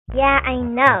Yeah, I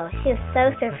know. She was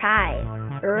so surprised.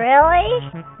 Really?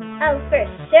 Oh, for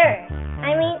sure.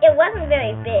 I mean, it wasn't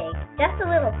very big, just a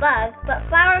little bug, but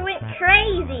Flower went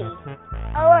crazy.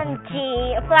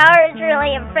 OMG, Flower is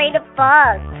really afraid of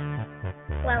bugs.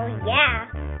 Well, yeah.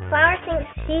 Flower thinks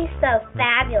she's so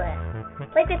fabulous.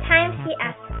 Like the time she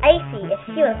asked Icy if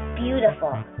she was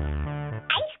beautiful.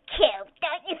 Ice Cube,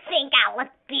 don't you think I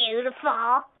look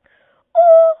beautiful?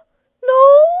 Oh, no.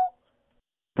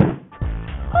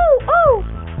 Oh,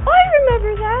 I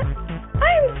remember that. I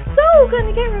am so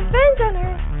gonna get revenge on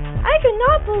her. I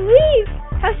cannot believe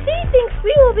how she thinks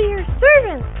we will be her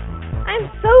servants. I'm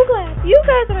so glad you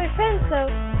guys are my friends, though.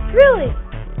 Really.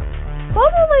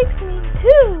 Bubble likes me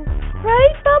too.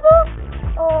 Right, Bubble?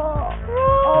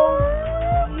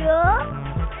 Yeah?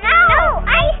 No!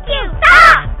 Ice Cube,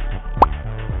 stop!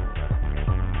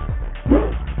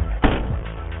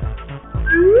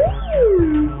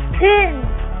 Pin,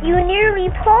 you nearly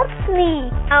pulped me.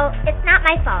 Oh, it's not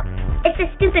my fault. It's the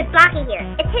stupid Blocky here.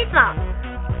 It's his fault.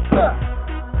 Ugh.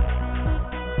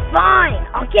 Fine,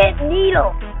 I'll get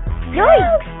Needle.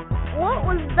 Yikes! What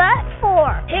was that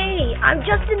for? Hey, I'm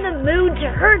just in the mood to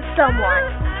hurt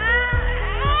someone.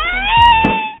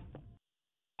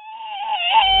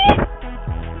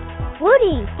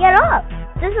 Woody, get up.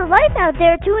 There's a life out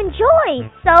there to enjoy,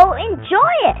 so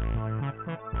enjoy it.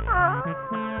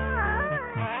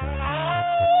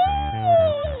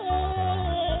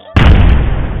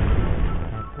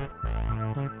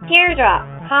 Teardrop,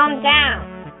 calm down.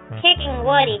 Kicking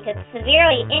Woody could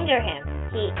severely injure him.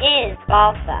 He is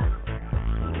balsa.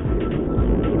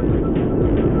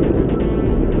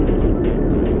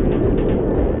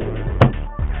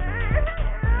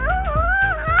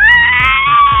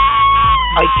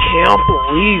 I can't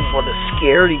believe what a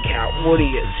scaredy cat Woody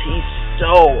is. He's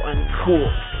so uncool.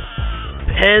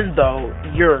 Pen, though,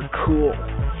 you're cool.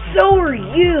 So are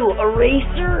you,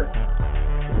 Eraser.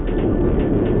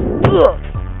 Ugh.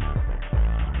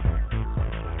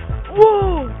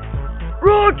 Whoa!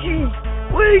 Rocky!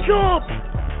 Wake up!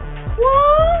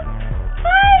 What?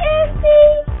 Hi,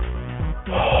 Essie.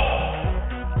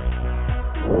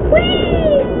 Whee!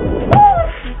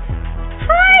 Woof!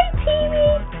 Hi,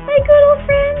 Timmy, my good old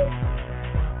friend.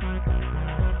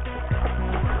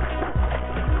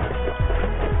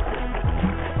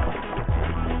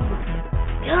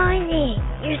 Tiny,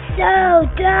 you're so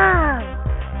dumb.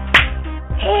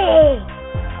 Hey!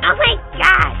 Oh my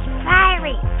gosh,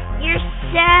 Fiery! You're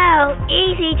so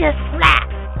easy to slap.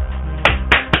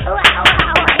 Virus,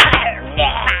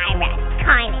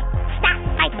 Tiny, stop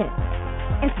fighting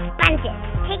and sponge it.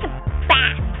 Take a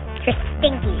bath. You're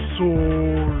stinky.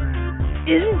 Sorry.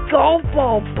 Isn't Golf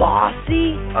Ball bossy?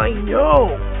 I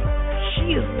know.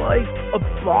 She is like a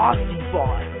bossy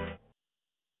bot.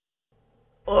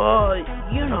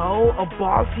 A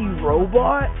bossy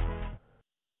robot?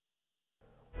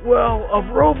 Well, a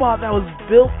robot that was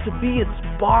built to be its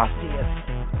bossiest.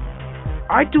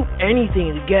 I'd do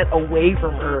anything to get away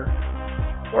from her.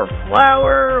 Or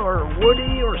Flower, or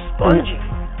Woody, or Spongy.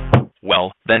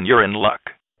 Well, then you're in luck.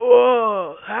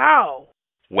 How?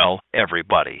 Well,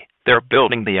 everybody, they're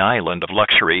building the island of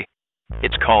luxury.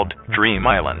 It's called Dream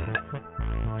Island.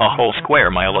 A whole square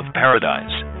mile of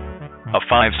paradise. A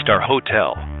 5-star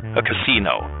hotel, a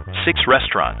casino, 6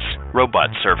 restaurants, robot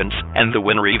servants, and the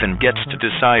winner even gets to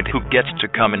decide who gets to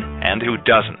come in and who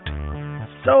doesn't.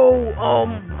 So,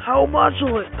 how much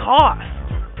will it cost?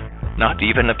 Not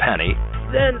even a penny.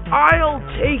 Then I'll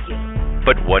take it.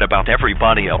 But what about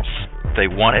everybody else? They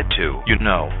wanted to, you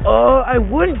know. I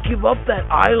wouldn't give up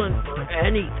that island for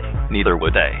anything. Neither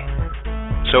would they.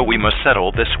 So we must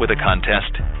settle this with a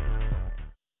contest.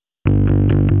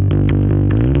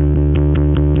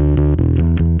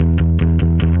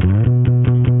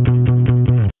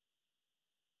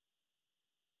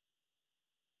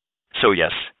 So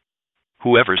yes,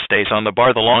 whoever stays on the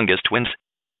bar the longest wins.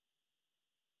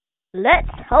 Let's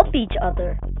help each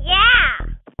other. Yeah!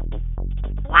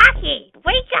 Blocky,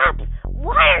 wake up!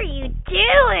 What are you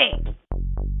doing?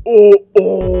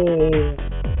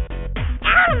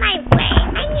 Out of my way!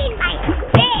 I need my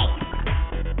space!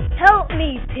 Help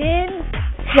me, Pin.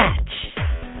 Catch.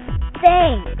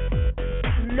 Thanks.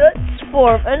 Let's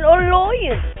form an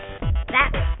alliance.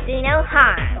 That will do no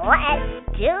harm. Let's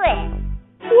do it.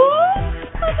 What?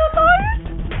 An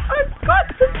alliance? I've got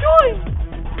to join.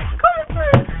 Come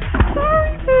first.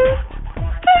 Sorry, Pin.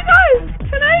 Hey guys,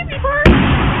 can I be part?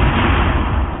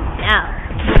 No.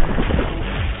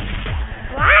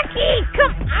 Blocky,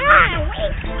 come on,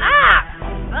 wake up!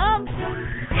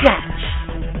 Catch.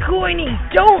 Coiny,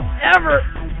 don't ever.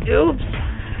 Oops.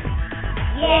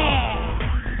 Yeah.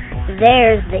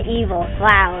 There's the evil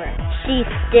Flower. She She's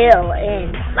still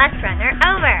in. Let's run her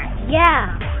over.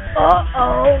 Yeah.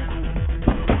 Uh-oh.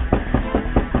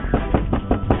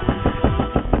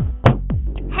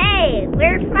 Hey,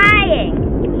 we're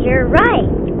flying. You're right.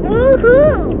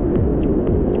 Woohoo!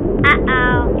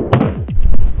 Uh-oh.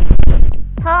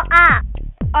 Pull up.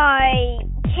 I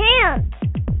can't.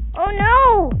 Oh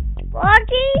no!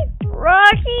 Rocky,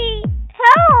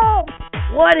 help!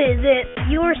 What is it?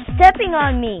 You were stepping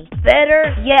on me.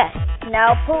 Better? Yes.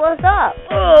 Now pull us up.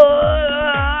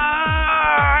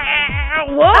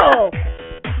 Whoa!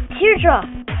 Teardrop,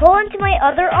 pull into my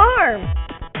other arm.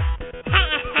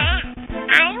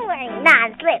 I'm wearing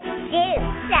non-slip shoes,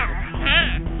 so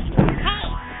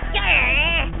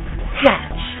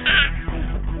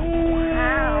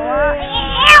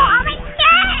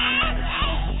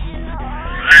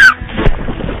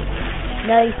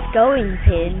Nice going,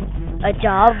 Pin. A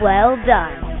job well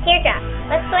done. Teardrop,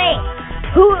 let's swing.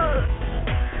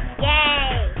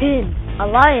 Yay! Pin,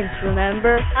 alliance,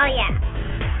 remember? Oh yeah.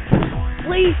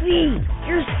 Lacey,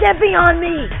 you're stepping on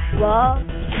me. What?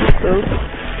 Oops.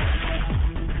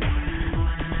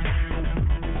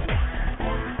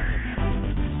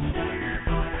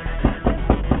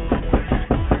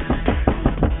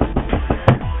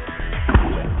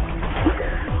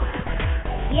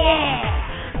 Yeah!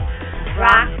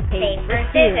 Rock, paper,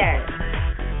 scissors.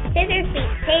 Scissors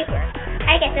beats paper.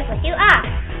 I get to push you off.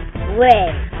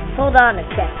 Wait, hold on a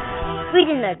sec. We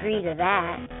didn't agree to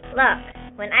that.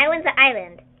 Look, when I win the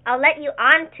island, I'll let you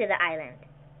onto the island.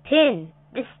 Pin,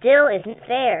 this still isn't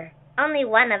fair. Only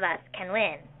one of us can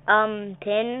win.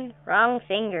 Pin, wrong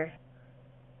finger.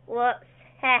 Whoops,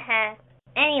 haha.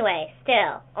 Anyway,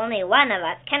 still, only one of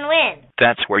us can win.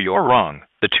 That's where you're wrong.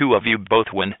 The two of you both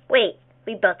win. Wait,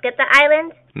 we both get the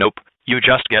island? Nope. You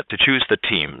just get to choose the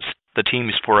teams. The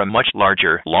teams for a much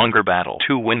larger, longer battle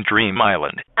to win Dream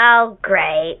Island. Oh,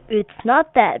 great. It's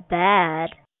not that bad.